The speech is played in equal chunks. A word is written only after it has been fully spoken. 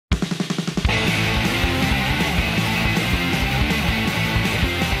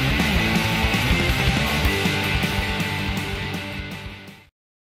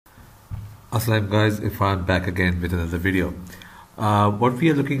Assalamu guys, if I'm back again with another video. What we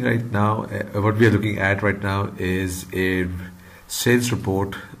are looking at right now is a sales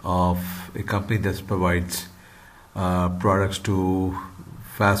report of a company that provides products to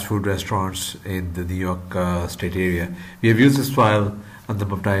fast food restaurants in the New York State area. We have used this file a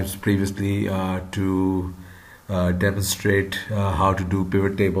number of times previously to demonstrate how to do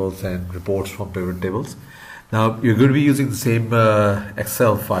pivot tables and reports from pivot tables. Now you're going to be using the same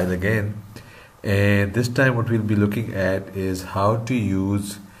Excel file again, and this time what we'll be looking at is how to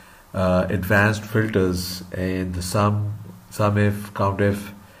use advanced filters and the SUMIFS, COUNTIFS,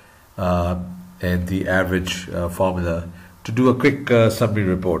 and the average formula to do a quick summary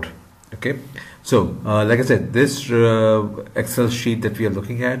report. Okay, so like I said, this Excel sheet that we are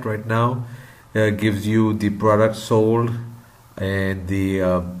looking at right now gives you the products sold and the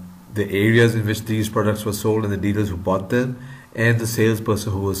areas in which these products were sold and the dealers who bought them, and the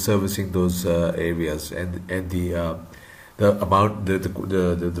salesperson who was servicing those areas, and the amount,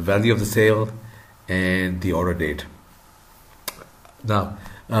 the value of the sale, and the order date. Now,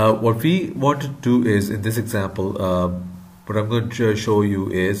 what we want to do is, in this example, what I'm going to show you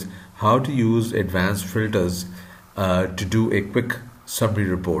is how to use advanced filters to do a quick summary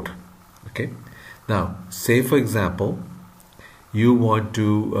report. Okay. Now, say for example, you want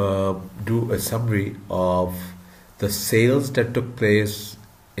to do a summary of the sales that took place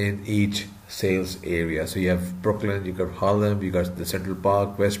in each sales area. So you have Brooklyn, you got Harlem, you got the Central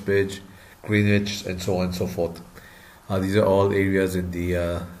Park, Westbridge, Greenwich, and so on and so forth. These are all areas in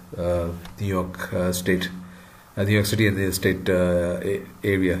the New York State, New York City and the state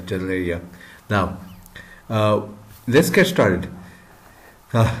area, general area. Now, let's get started.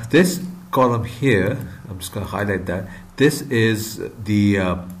 This column here, I'm just going to highlight that. This is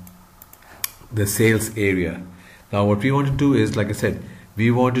the sales area. Now what we want to do is, like I said,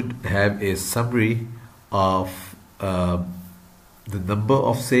 we want to have a summary of the number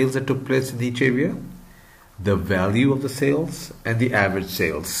of sales that took place in each area, the value of the sales, and the average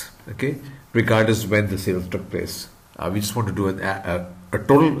sales, okay, regardless when the sales took place. We just want to do a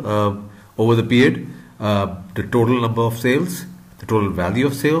total over the period, the total number of sales, the total value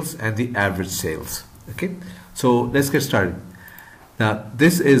of sales, and the average sales. Okay, so let's get started. Now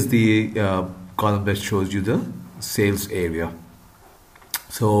this is the column that shows you the sales area.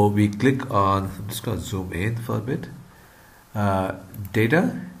 So we click on, I'm just going to zoom in for a bit,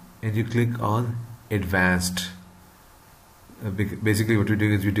 data, and you click on advanced. Basically what we're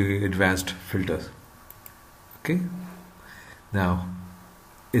doing is we're doing advanced filters. Okay, now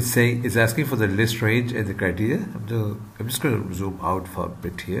it's asking for the list range and the criteria. I'm just going to zoom out for a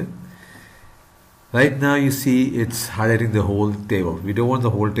bit here. Right now you see it's highlighting the whole table. We don't want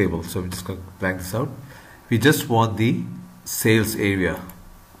the whole table, so we're just going to blank this out. We just want the sales area.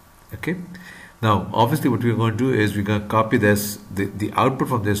 Okay, now obviously what we're going to do is we're going to copy this, the output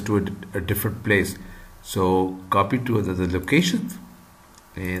from this to a different place. So copy to another location,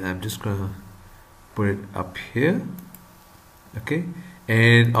 and I'm just going to put it up here. Okay,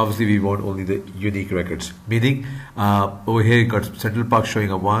 and obviously we want only the unique records, meaning over here you got Central Park showing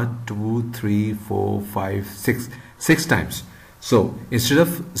up 1, 2, 3, 4, 5, 6 times. So instead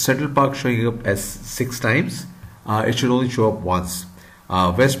of Central Park showing up as 6 times, it should only show up once.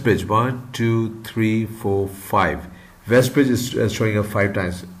 Westbridge 1, 2, 3, 4, 5. Westbridge is showing up 5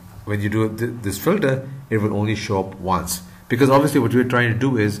 times. When you do this filter, it will only show up once, because obviously what we're trying to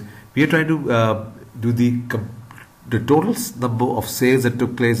do is we are trying to do the total number of sales that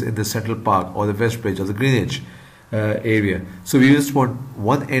took place in the Central Park or the Westbridge or the Greenwich area. So we just want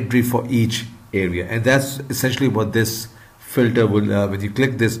one entry for each area, and that's essentially what this filter will, when you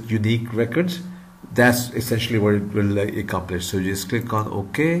click this unique records, that's essentially what it will accomplish. So just click on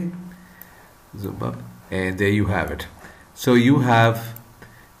OK, zoom up, and there you have it. So you have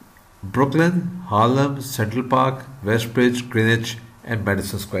Brooklyn, Harlem, Central Park, Westbridge, Greenwich, and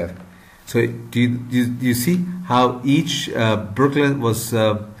Madison Square. So do you see how each Brooklyn was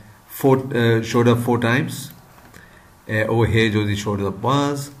showed up 4 times? Over here it only showed up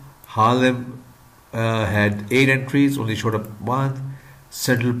once. Harlem had 8 entries, only showed up 1.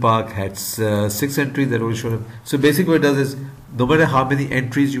 Central Park had 6 entries that only showed up. So basically what it does is, no matter how many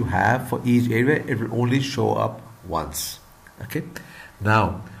entries you have for each area, it will only show up once. Okay.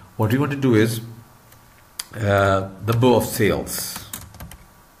 Now what we want to do is number of sales.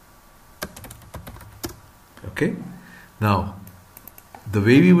 Okay. Now the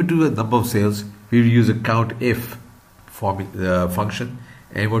way we would do a number of sales, we will use a COUNTIF function,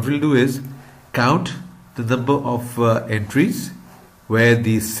 and what we'll do is count the number of entries where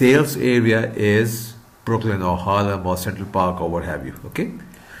the sales area is Brooklyn or Harlem or Central Park or what have you. Okay,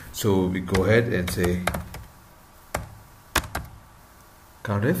 So we go ahead and say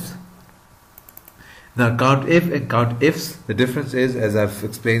COUNTIFS. Now COUNTIF and COUNTIFS, the difference is, as I've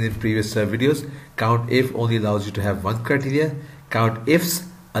explained in previous videos, COUNTIF only allows you to have one criteria. COUNTIFS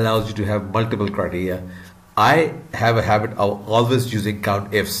allows you to have multiple criteria. I have a habit of always using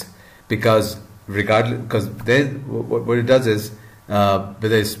COUNTIFS because then what it does is,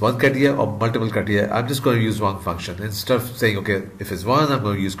 whether it's one criteria or multiple criteria, I'm just going to use one function. Instead of saying, okay, if it's one, I'm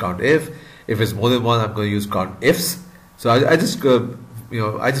going to use COUNTIF. If it's more than one, I'm going to use COUNTIFS. So I just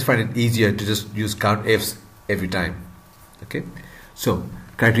I just find it easier to just use COUNTIFS every time. Okay, so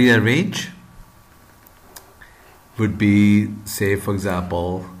criteria range would be, say for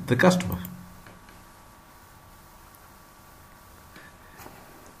example, the customer.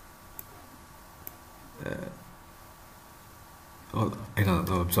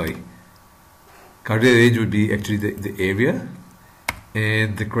 I'm sorry. Criteria range would be actually the area,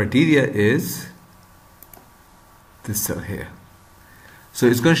 and the criteria is this cell here. So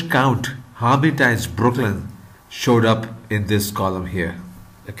it's going to count how many times Brooklyn showed up in this column here.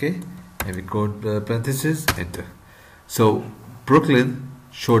 Okay, and we go to parentheses, enter. So Brooklyn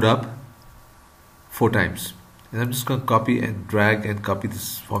showed up 4 times, and I'm just going to copy and drag and copy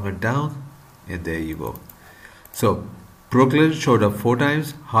this format down, and there you go. So Brooklyn showed up 4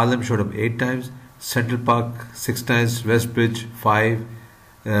 times, Harlem showed up 8 times, Central Park 6 times, Westbridge 5,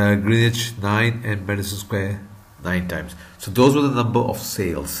 Greenwich 9, and Madison Square 9 times. So those were the number of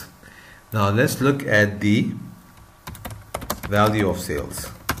sales. Now let's look at the value of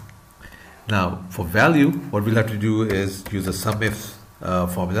sales. Now for value, what we'll have to do is use a SUMIFS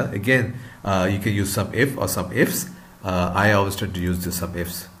formula. Again, you can use SUMIF or SUMIFS. I always tend to use the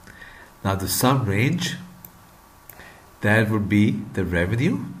SUMIFS. Now the sum range, that would be the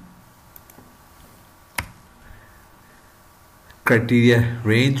revenue. Criteria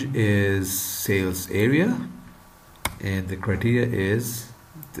range is sales area, and the criteria is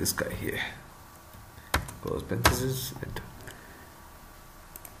this guy here. Close parentheses, enter.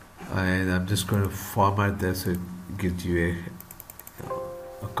 And I'm just going to format this so it gives you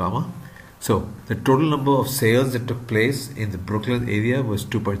a comma. So the total number of sales that took place in the Brooklyn area was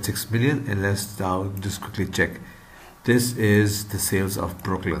 2.6 million, and let's now just quickly check. This is the sales of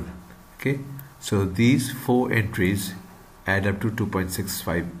Brooklyn. Okay, so these 4 entries add up to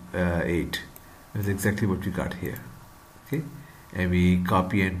 2.658. That's exactly what we got here. Okay, and we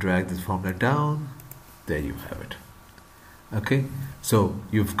copy and drag this formula down. There you have it. Okay, so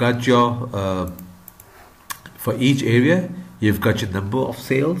you've got your for each area you've got your number of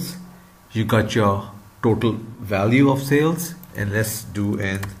sales, you got your total value of sales, and let's do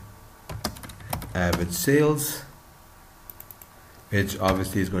an average sales, which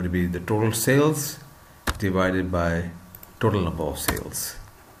obviously is going to be the total sales divided by total number of sales.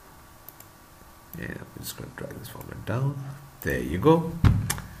 And I'm just going to drag this formula down. There you go.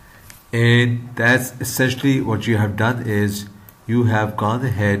 And that's essentially what you have done, is you have gone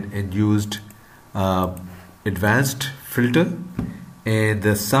ahead and used advanced filter and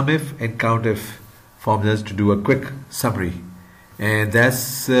the SUMIF and COUNTIF formulas to do a quick summary. And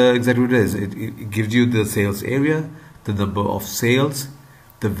that's exactly what it is. It gives you the sales area, the number of sales,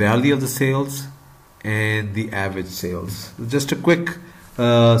 the value of the sales, and the average sales. Just a quick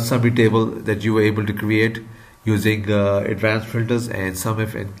summary table that you were able to create using advanced filters and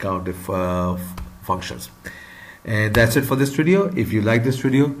SUMIF and COUNTIF functions. And that's it for this video. If you like this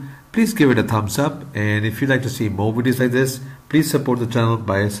video, please give it a thumbs up, and if you'd like to see more videos like this, please support the channel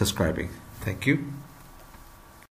by subscribing. Thank you.